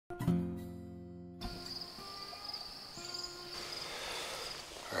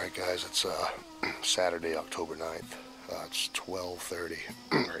Alright guys, it's Saturday, October 9th. It's 12:30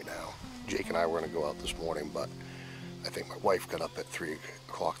 right now. Jake and I were going to go out this morning, but I think my wife got up at 3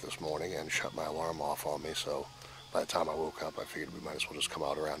 o'clock this morning and shut my alarm off on me, so by the time I woke up I figured we might as well just come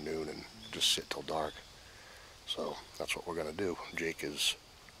out around noon and just sit till dark. So that's what we're going to do. Jake is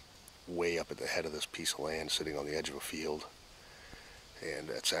way up at the head of this piece of land, sitting on the edge of a field, and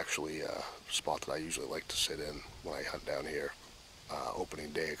it's actually a spot that I usually like to sit in when I hunt down here.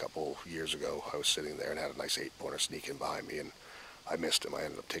 Opening day a couple years ago, I was sitting there and had a nice 8-pointer sneaking behind me, and I missed him. I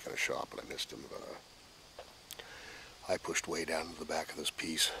ended up taking a shot, but I missed him. I pushed way down to the back of this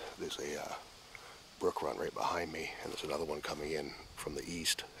piece. There's a brook run right behind me, and there's another one coming in from the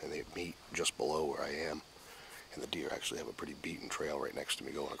east, and they meet just below where I am. And the deer actually have a pretty beaten trail right next to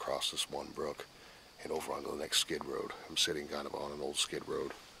me going across this one brook and over onto the next skid road. I'm sitting kind of on an old skid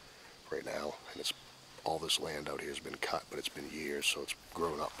road right now, and it's all this land out here has been cut, but it's been years, so it's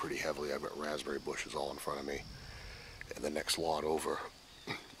grown up pretty heavily. I've got raspberry bushes all in front of me, and the next lot over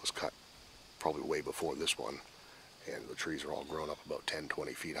was cut probably way before this one, and the trees are all grown up about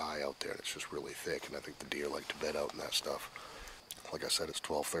 10-20 feet high out there, and it's just really thick, and I think the deer like to bed out in that stuff. Like I said, it's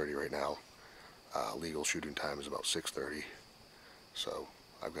 12:30 right now. Legal shooting time is about 6:30, so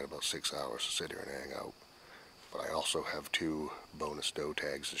I've got about 6 hours to sit here and hang out. But I also have 2 bonus doe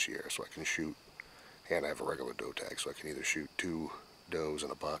tags this year, so I can shoot. And I have a regular doe tag, so I can either shoot 2 does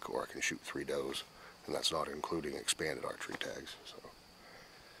and a buck, or I can shoot 3 does, and that's not including expanded archery tags. So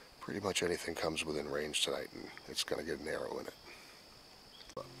pretty much anything comes within range tonight, and it's going to get an arrow in it.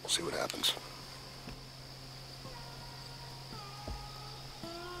 But we'll see what happens.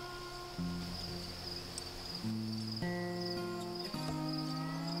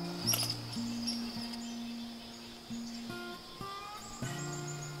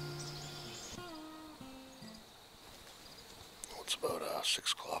 It's about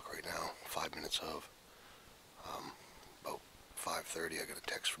 6 o'clock right now, 5 minutes of. About 5:30 I got a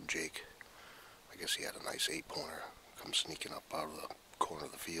text from Jake. I guess he had a nice 8-pointer come sneaking up out of the corner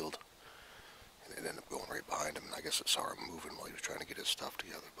of the field, and it ended up going right behind him, and I guess it saw him moving while he was trying to get his stuff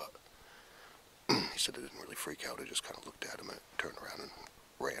together, but he said it didn't really freak out. It just kind of looked at him and turned around and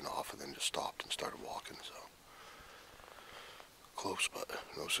ran off, and then just stopped and started walking. So close, but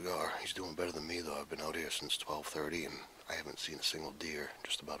no cigar. He's doing better than me, though. I've been out here since 12:30, and I haven't seen a single deer,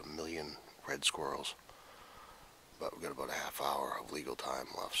 just about a million red squirrels. But we've got about a half hour of legal time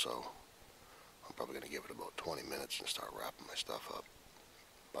left, so I'm probably going to give it about 20 minutes and start wrapping my stuff up.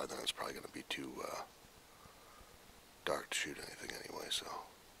 By then it's probably going to be too dark to shoot anything anyway, so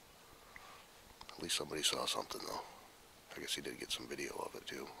at least somebody saw something, though. I guess he did get some video of it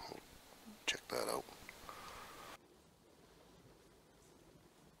too. We'll check that out.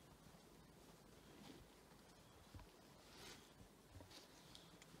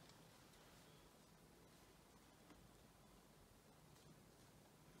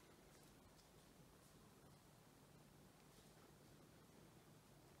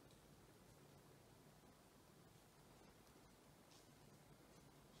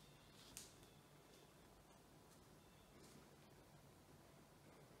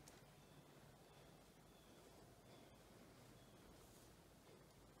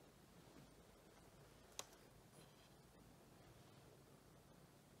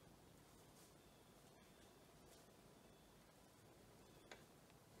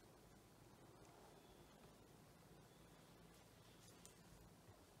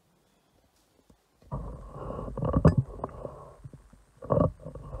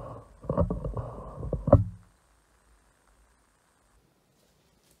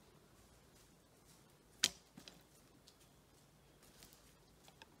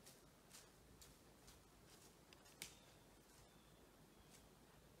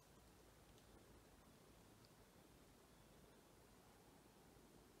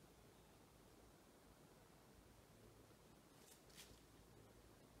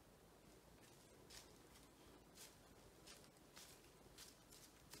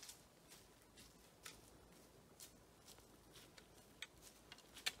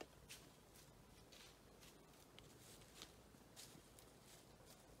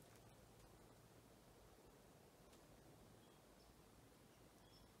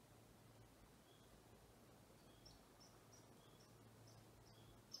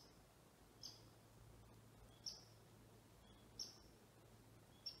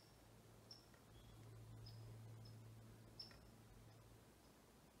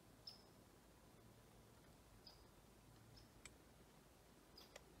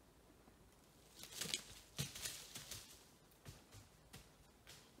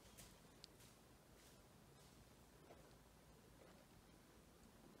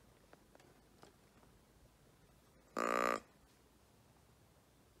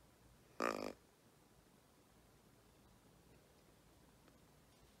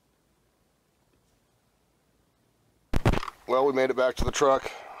 Well, we made it back to the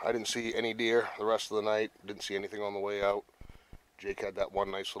truck. I didn't see any deer the rest of the night. Didn't see anything on the way out. Jake had that one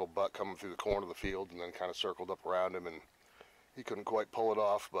nice little buck coming through the corner of the field and then kind of circled up around him, and he couldn't quite pull it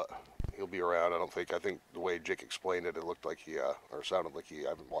off, but he'll be around. I think the way Jake explained it, it looked like or sounded like I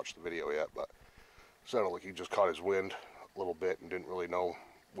haven't watched the video yet, but it sounded like he just caught his wind a little bit and didn't really know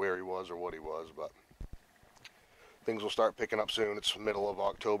where he was or what he was, but things will start picking up soon. It's middle of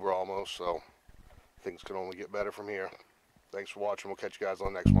October almost, so things can only get better from here. Thanks for watching. We'll catch you guys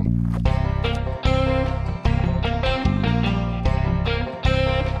on the next one.